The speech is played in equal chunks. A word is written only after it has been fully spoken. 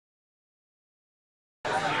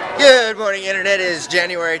Good morning, Internet. It is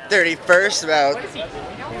January 31st, about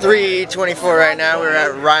 3:24 right now. We're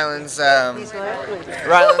at Ryland's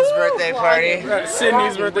birthday party.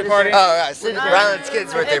 Sydney's birthday party. Oh, right. Ryland's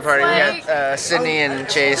kid's birthday party. We got Sydney and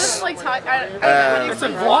Chase. It's a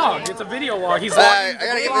vlog. It's a video log. He's I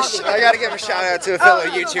gotta give a shout out to a fellow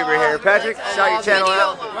YouTuber here. Patrick, shout your channel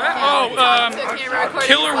out.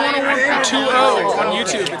 Killer 101.20 on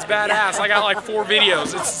YouTube. It's badass. I got like 4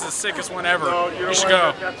 videos. It's the sickest one ever. You should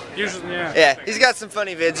go. Yeah, he's got some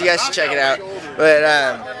funny vids. You guys should check it out. But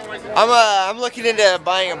I'm looking into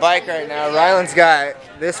buying a bike right now. Ryland's got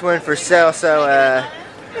this one for sale, so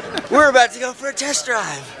we're about to go for a test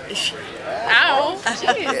drive. Ow!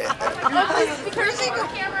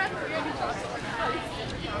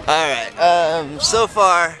 Alright, so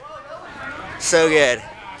far, so good.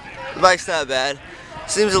 The bike's not bad.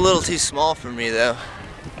 Seems a little too small for me though.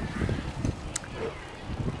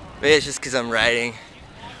 Maybe it's just because I'm riding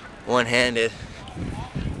one-handed.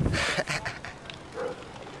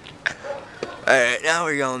 Alright, now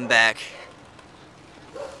we're going back.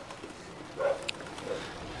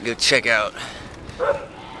 Go check out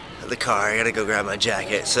the car. I gotta go grab my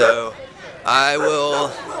jacket. So I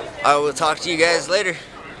will talk to you guys later.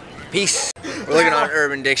 Peace. We're looking on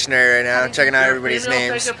Urban Dictionary right now, checking out everybody's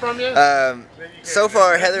names. So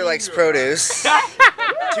far, Heather likes produce.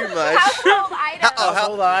 Too much.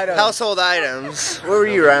 Household items. What were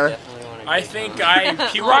you, Ryland? I think I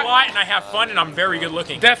puke a lot and I have fun and I'm very good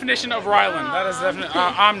looking. Definition of Ryland. That is definitely.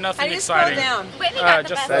 I'm nothing exciting.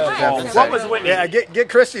 Just what was Whitney? Yeah, get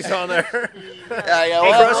Christy's on there. We'll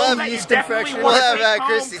have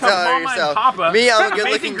Christy tell her yourself. Me, I'm a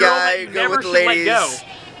good-looking guy. Go with the ladies.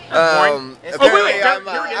 Apparently,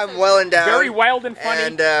 I'm well endowed. Very wild and funny.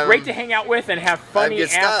 And, great to hang out with and have funny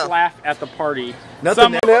ass laugh at the party. And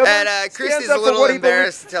Christy's a little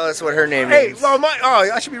embarrassed to tell us what her name means. Hey, well,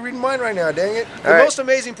 I should be reading mine right now, dang it. The most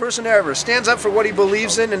amazing person ever. Stands up for what he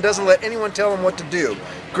believes in and doesn't let anyone tell him what to do.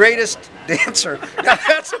 Greatest dancer. Now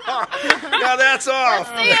that's off. Now that's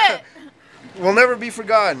off. Let's see it. Will never be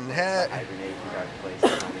forgotten.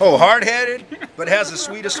 Hard-headed, but has the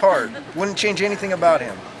sweetest heart. Wouldn't change anything about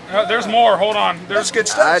him. There's more. Hold on. That's good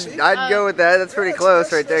stuff. I'd go with that. That's pretty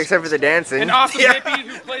close right there, except for the dancing. An awesome hippie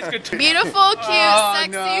who plays guitar. Beautiful, cute,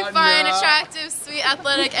 sexy, fun, attractive, sweet,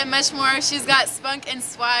 athletic, and much more. She's got spunk and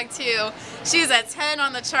swag too. She's at 10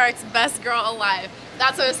 on the charts, best girl alive.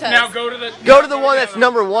 That's what it says. Now go to the one that's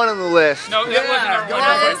number 1 on the list. No, that wasn't number 1.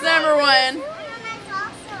 That is number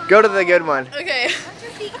 1. Go to the good one. Okay.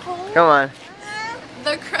 Come on.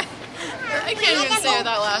 I can't even say it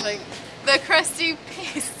without laughing. The crusty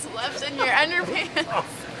paste left in your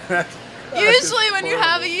underpants. Usually when you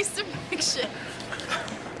have a yeast infection.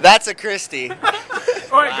 That's a Christy. Go to the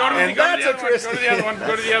other one.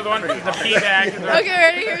 Go to the other one. The pee bag. Okay,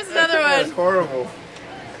 ready? Here's another one. That's horrible.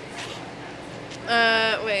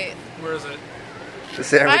 Wait. Where is it?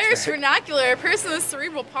 Irish vernacular, a person with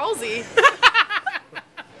cerebral palsy.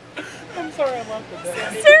 I'm sorry, I love that.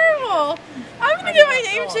 That's terrible. I'm gonna get my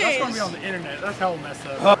name That's gonna changed. be on the internet. That's hella messed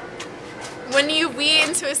up. When you wee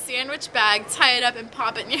into a sandwich bag, tie it up and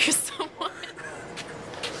pop it near someone.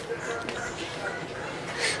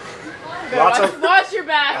 Watch your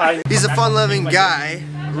back. He's a fun-loving guy,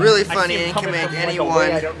 really funny, and can make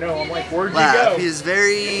anyone laugh. He's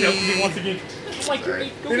very... He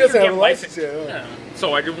doesn't have a license yet.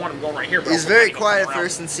 So I didn't want him going right here. He's very quiet at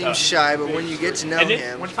first and seems shy, but when you get to know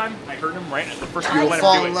him, one time I heard him right at the first you will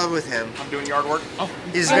fall in love with him. I'm doing yard work.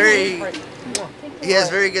 He has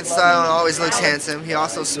very good style and always looks handsome. He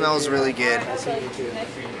also smells really good.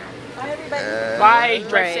 Bye.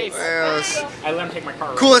 Drive safe. Where else? I let him take my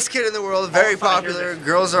car. Coolest kid in the world, very popular.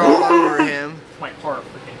 Girls are all over him. My car,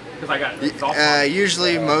 because I got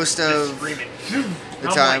usually most of the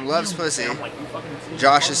time, loves pussy.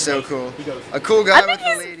 Josh is so cool. A cool guy with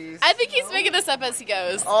the ladies. I think he's making this up as he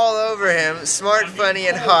goes. All over him, smart, funny,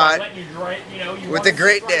 and hot, with a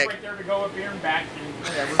great dick.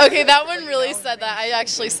 Okay, that one really said that. I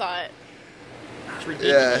actually saw it.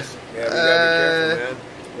 Yeah.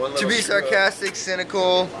 To be sarcastic,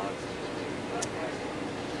 cynical.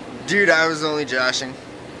 Dude, I was only joshing.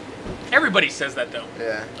 Everybody says that though.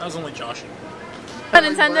 Yeah. I was only joshing.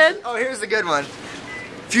 Unintended. Oh, here's the good one.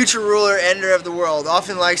 Future ruler, ender of the world,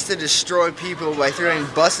 often likes to destroy people by throwing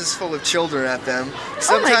buses full of children at them.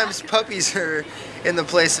 Sometimes puppies are in the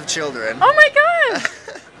place of children. Oh my god!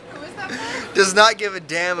 Does not give a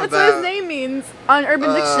damn That's about what his name means on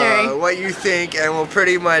Urban Dictionary. What you think, and will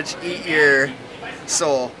pretty much eat your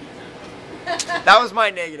soul. That was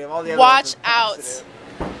my negative. All the other Watch out.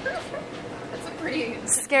 That's a pretty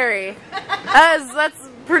scary. That's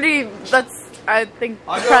pretty. I think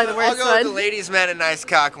probably the worst I'll go one. with the ladies man a nice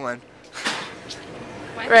cock one.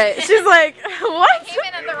 Right. She's like, what? Came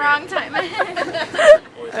in at the wrong time.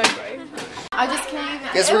 Okay. I just can't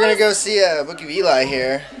even. Guess we're gonna go see Book of Eli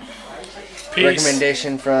here. Peace.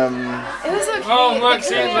 Recommendation from. It was okay. Oh, look,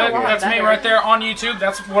 see, look, that's me right there on YouTube.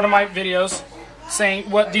 That's one of my videos saying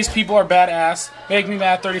what these people are badass. Make me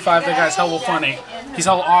mad 35. That guy's hella funny. He's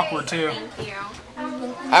hella awkward too.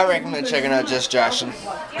 I recommend checking out Just Joshin.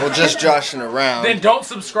 Well, Just Joshin around. Then don't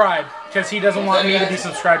subscribe because he doesn't want me to be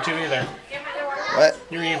subscribed to either. What?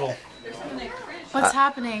 You're evil. What's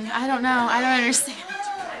happening? I don't know. I don't understand.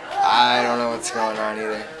 I don't know what's going on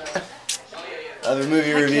either. I'll have a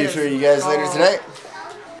movie review for you guys later tonight.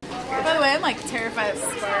 By the way, I'm like terrified of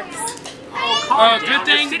sparks. Good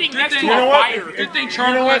thing. Good thing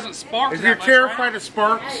Charlie hasn't sparked. If you're terrified of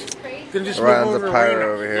sparks, then just move Ryan's over a to pyro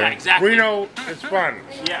Reno. over here. Yeah, exactly. Reno is fun.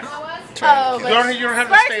 Yeah. Oh, but You don't have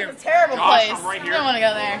to Sparks stay. is a terrible Josh, place. I'm right I here. don't want to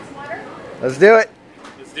go there. Let's do it.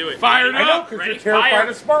 Let's do it. Fired I know, up. because Ready? you're terrified Fire.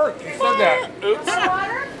 of sparks. You said that. Oops.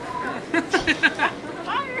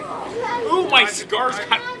 Ooh, my cigar's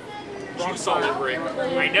got juice all over it.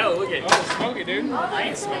 I know. Look at it. Oh, smoke it, dude. I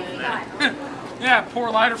ain't smoking that. Yeah, pour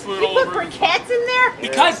lighter fluid all over it. Briquettes in there?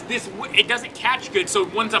 Because it doesn't catch good, so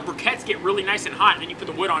once the briquettes get really nice and hot, and then you put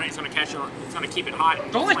the wood on it, it's gonna keep it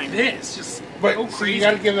hot. Don't like this, just But go so crazy. you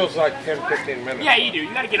got to give those like 10-15 minutes. Yeah, you do.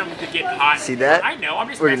 You gotta get them to get hot. See that? I know. I'm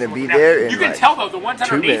just. We're messing gonna with be it now. there in You can like tell though, the ones 2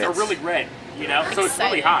 underneath are minutes. really red. You know, so it's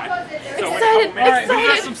really hot. So Excited. all right, we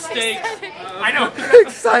got some steaks. I know.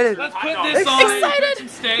 Excited. Let's put this on. Excited. Some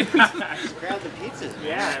steaks. Grab the pizzas.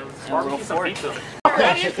 Yeah, it was barbecue some pizza.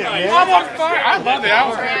 I'm on fire. I love it.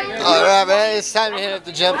 Alright, man, it's time to hit up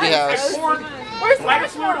the jumpy house. Light a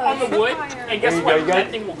sword on the wood, and guess what?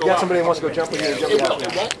 That thing will go up. Somebody wants to go jump with you. It will.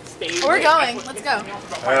 It won't stay. We're going. Let's go.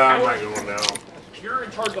 I'm not going now. You're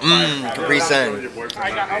in charge of the fire. Capri Sun.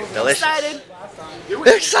 Delicious. Excited.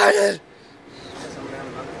 Excited.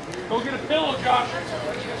 Go get a pillow, Josh.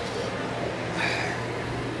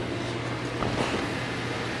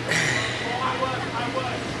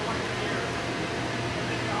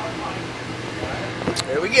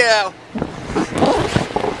 There we go.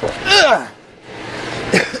 Ugh.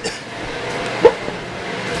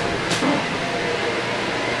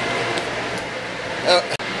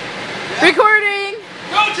 Recording.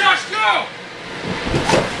 Go, Josh, go!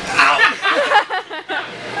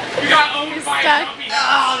 You got owned by a stuck. zombie.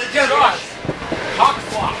 Oh, the jumpy Josh. house. Cock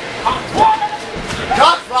flop. Cock flop.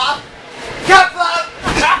 Cock flop. Cock flop.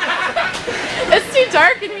 It's too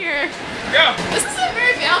dark in here. Go. This isn't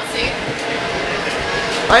very bouncy.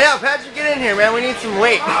 I know, Patrick, get in here, man. We need some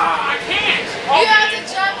weight. I can't. You have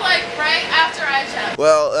to jump like right after I jump.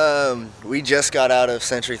 Well, we just got out of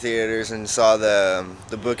Century Theaters and saw the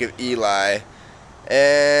Book of Eli,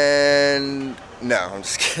 and no, I'm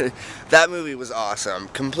just kidding. That movie was awesome.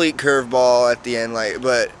 Complete curveball at the end, like,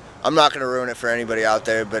 but I'm not gonna ruin it for anybody out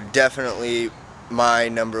there. But definitely my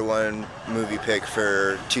 #1 movie pick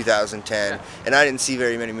for 2010. And I didn't see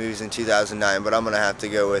very many movies in 2009, but I'm gonna have to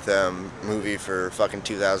go with movie for fucking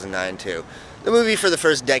 2009 too. The movie for the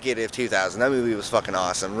first decade of 2000. That movie was fucking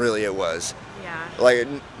awesome. Really, it was. Yeah. Like,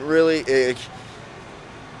 really,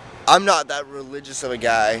 I'm not that religious of a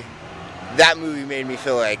guy. That movie made me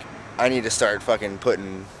feel like I need to start fucking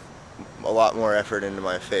putting a lot more effort into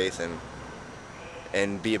my faith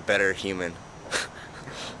and be a better human.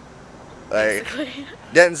 Like,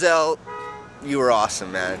 Denzel, you were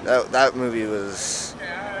awesome, man. That movie was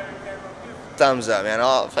thumbs up, man.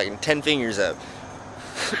 All fucking 10 fingers up.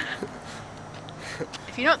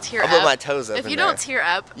 If you don't tear I'll up, put my toes up. if you in don't there. tear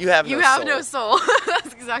up, You have no soul. no soul.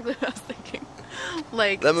 That's exactly what I was thinking.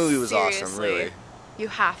 Like, That movie was awesome, seriously, really. You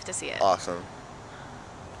have to see it. Awesome.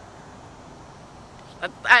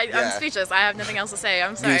 I'm Yeah. speechless. I have nothing else to say.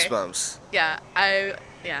 I'm sorry. Goosebumps. Yeah,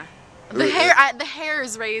 yeah. Really? The hair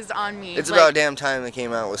is raised on me. It's like, about damn time they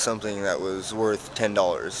came out with something that was worth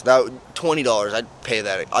 $10. That $20, I'd pay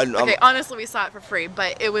that. Okay, honestly, we saw it for free,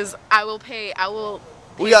 but it was. I will pay.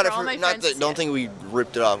 We got it for all for my not. friends to see Don't it. think we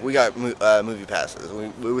ripped it off. We got movie passes.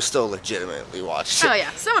 We was still legitimately watched it. Oh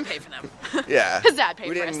yeah, someone paid for them. Yeah. His dad paid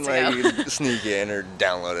we for us didn't to like sneak in or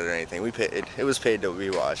download it or anything. We paid. It was paid to be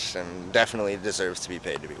watched, and definitely deserves to be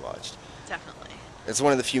paid to be watched. Definitely. It's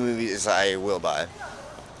one of the few movies I will buy.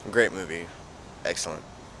 Great movie. Excellent.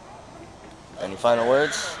 Any final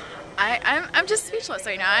words? I'm just speechless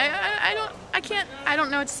right now. I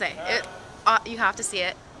don't know what to say. You have to see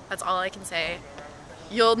it. That's all I can say.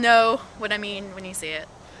 You'll know what I mean when you see it.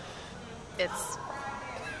 It's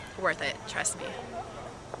worth it, trust me.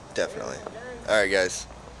 Definitely. All right, guys.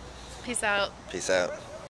 Peace out. Peace out.